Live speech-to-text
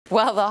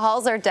Well, the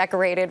halls are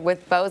decorated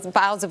with boughs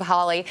of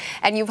holly,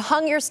 and you've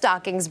hung your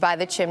stockings by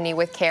the chimney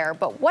with care.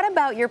 But what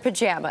about your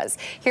pajamas?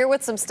 Here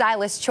with some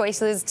stylish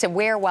choices to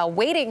wear while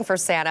waiting for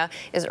Santa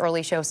is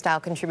early show style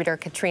contributor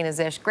Katrina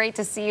Szish. Great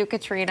to see you,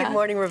 Katrina. Good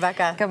morning,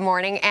 Rebecca. Good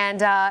morning.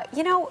 And,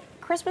 you know,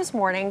 Christmas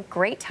morning,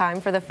 great time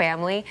for the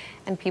family,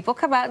 and people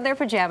come out in their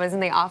pajamas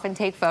and they often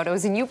take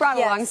photos, and you brought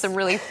along some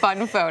really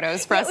fun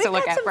photos for us to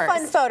look at first. We've got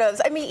some fun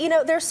photos. I mean, you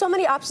know, there's so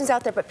many options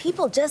out there, but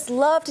people just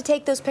love to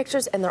take those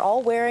pictures, and they're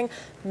all wearing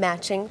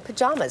matching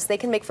pajamas. They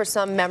can make for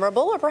some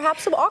memorable or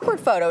perhaps some awkward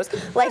photos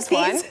like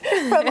these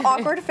from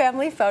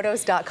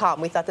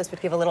awkwardfamilyphotos.com. We thought this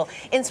would give a little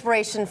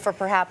inspiration for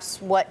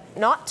perhaps what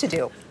not to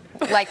do.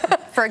 Like,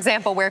 for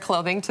example, wear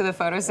clothing to the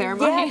photo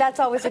ceremony. Yeah, that's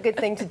always a good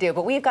thing to do.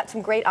 But we've got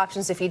some great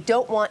options if you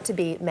don't want to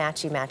be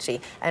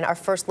matchy-matchy. And our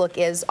first look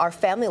is our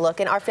family look.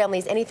 And our family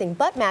is anything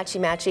but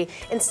matchy-matchy.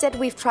 Instead,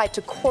 we've tried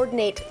to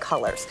coordinate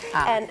colors.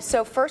 And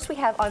so first we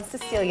have on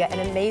Cecilia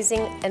an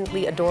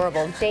amazingly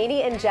adorable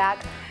Janie and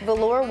Jack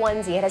velour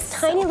onesie. It has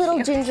tiny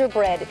little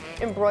gingerbread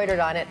embroidered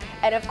on it.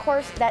 And of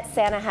course, that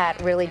Santa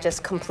hat really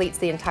just completes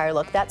the entire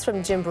look. That's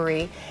from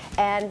Gymboree.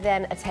 And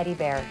then a teddy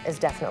bear is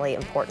definitely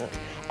important.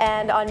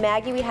 And on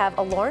Maggie, we have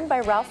a Lauren by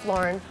Ralph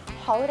Lauren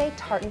holiday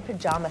tartan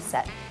pajama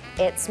set.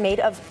 It's made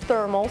of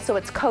thermal, so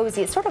it's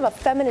cozy. It's sort of a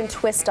feminine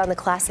twist on the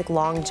classic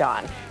long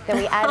john. Then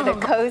we added a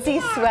cozy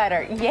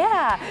sweater.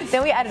 Yeah.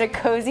 Then we added a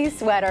cozy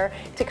sweater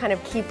to kind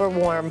of keep her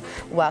warm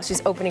while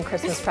she's opening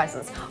Christmas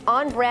presents.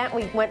 On Brant,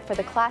 we went for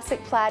the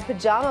classic plaid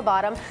pajama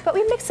bottom, but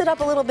we mixed it up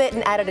a little bit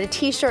and added a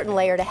t-shirt and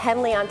layered a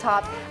Henley on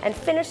top and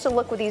finished the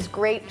look with these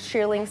great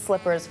shearling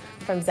slippers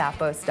from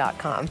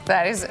Zappos.com.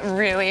 That is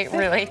really,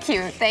 really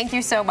cute. Thank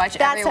you so much,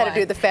 That's everyone. How to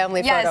do the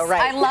family photo,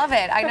 right? I love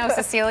it. I know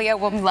Cecilia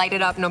will light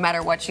it up no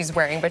matter what she's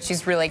wearing, but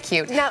she's really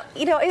cute. Now,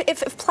 you know,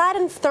 if plaid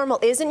and thermal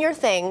isn't your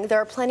thing, there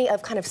are plenty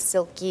of kind of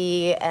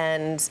silky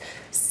and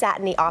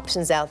satiny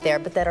options out there,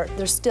 but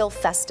they're still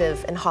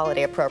festive and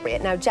holiday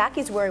appropriate. Now,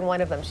 Jackie's wearing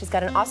one of them. She's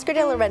got an Oscar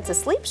de la Renta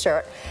sleep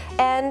shirt,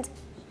 and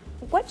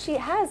what she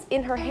has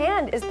in her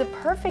hand is the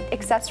perfect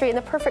accessory and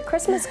the perfect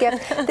Christmas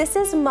gift. This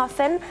is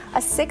Muffin, a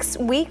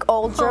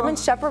 6-week-old German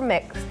Shepherd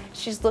mix.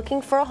 She's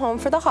looking for a home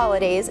for the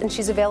holidays, and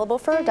she's available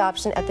for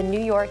adoption at the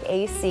New York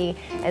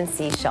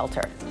AC&C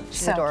shelter.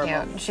 She's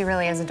adorable. Cute. She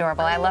really is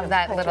adorable. I love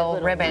that little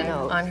ribbon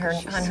on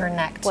her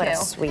neck too. What a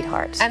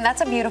sweetheart. And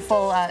that's a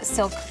beautiful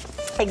silk.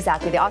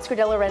 Exactly. The Oscar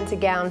de la Renta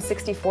gown,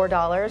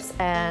 $64,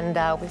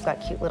 and we've got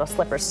cute little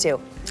slippers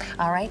too.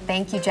 All right.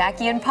 Thank you,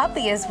 Jackie and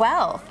Puppy as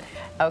well.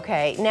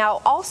 Okay,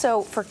 now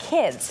also for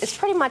kids, it's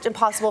pretty much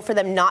impossible for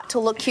them not to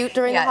look cute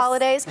during the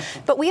holidays,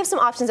 but we have some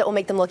options that will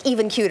make them look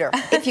even cuter,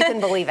 if you can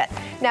believe it.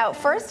 Now,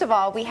 first of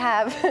all, we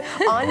have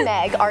on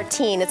Meg, our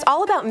teen, it's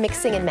all about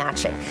mixing and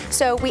matching.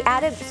 So we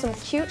added some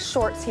cute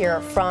shorts here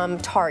from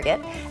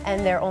Target,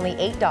 and they're only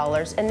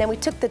 $8, and then we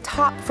took the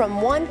top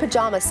from one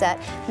pajama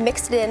set,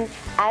 mixed it in,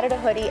 added a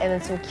hoodie, and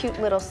then some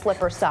cute little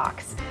slipper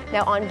socks.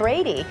 Now on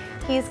Brady,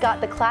 he's got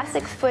the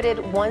classic footed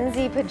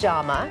onesie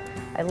pajama.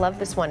 I love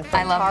this one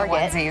from Target. I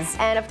love the onesies.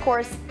 And of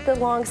course, the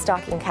long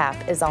stocking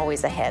cap is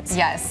always a hit.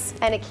 Yes.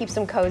 And it keeps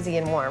them cozy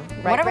and warm.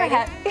 Right, whatever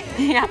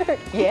yeah.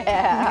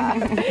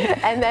 Yeah.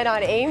 And then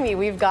on Amy,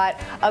 we've got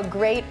a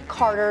great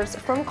Carter's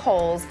from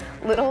Kohl's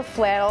little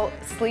flannel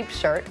sleep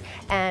shirt.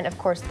 And of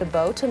course, the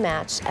bow to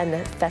match and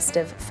the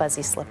festive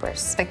fuzzy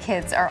slippers. The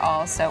kids are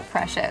all so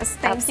precious.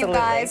 Thank you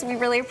guys. We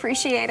really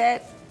appreciate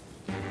it.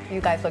 You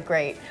guys look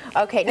great.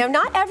 Okay, now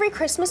not every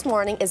Christmas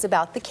morning is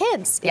about the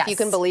kids, if you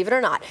can believe it or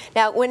not.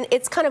 Now, when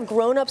it's kind of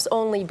grown-ups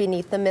only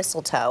beneath the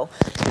mistletoe,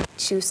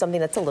 choose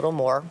something that's a little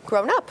more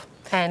grown-up.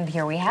 And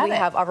here we have We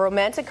have a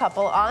romantic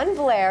couple on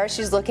Blair.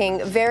 She's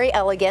looking very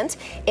elegant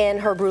in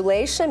her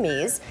brulee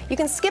chemise. You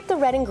can skip the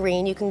red and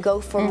green. You can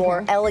go for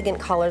more elegant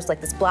colors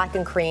like this black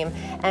and cream.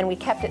 And we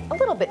kept it a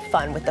little bit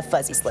fun with the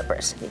fuzzy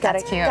slippers. You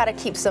gotta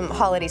keep some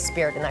holiday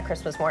spirit in that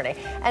Christmas morning.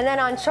 And then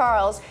on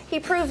Charles, he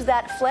proves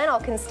that flannel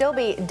can still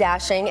be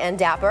dashing and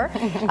dapper.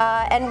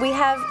 And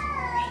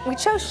we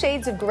chose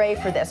shades of gray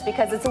for this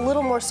because it's a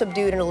little more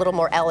subdued and a little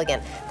more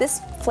elegant. This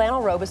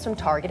flannel robe is from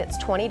Target. It's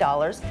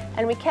 $20,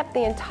 and we kept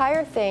the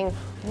entire thing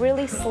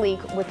really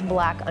sleek with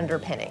black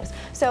underpinnings.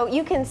 So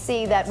you can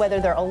see that whether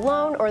they're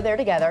alone or they're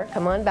together,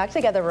 come on back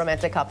together,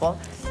 romantic couple,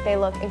 they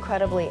look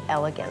incredibly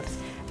elegant.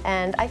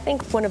 And I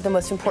think one of the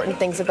most important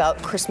things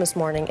about Christmas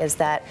morning is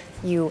that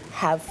you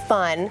have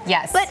fun.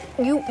 Yes. But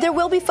there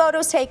will be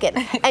photos taken,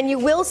 and you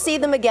will see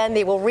them again.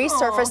 They will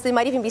resurface. They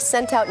might even be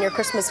sent out in your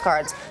Christmas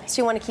cards.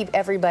 So you want to keep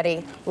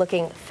everybody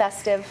looking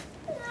festive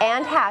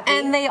and happy.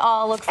 And they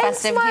all look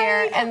festive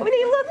here. And when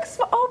he looks,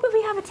 oh, but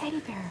we have a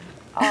teddy bear.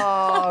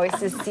 Oh,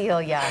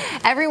 Cecilia.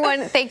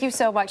 Everyone, thank you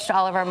so much to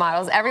all of our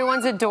models.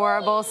 Everyone's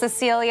adorable.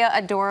 Cecilia,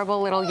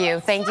 adorable little you.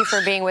 Thank you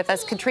for being with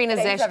us. Katrina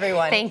Szish,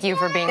 everyone. Thank you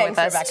for being with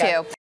us,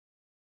 Rebecca. too.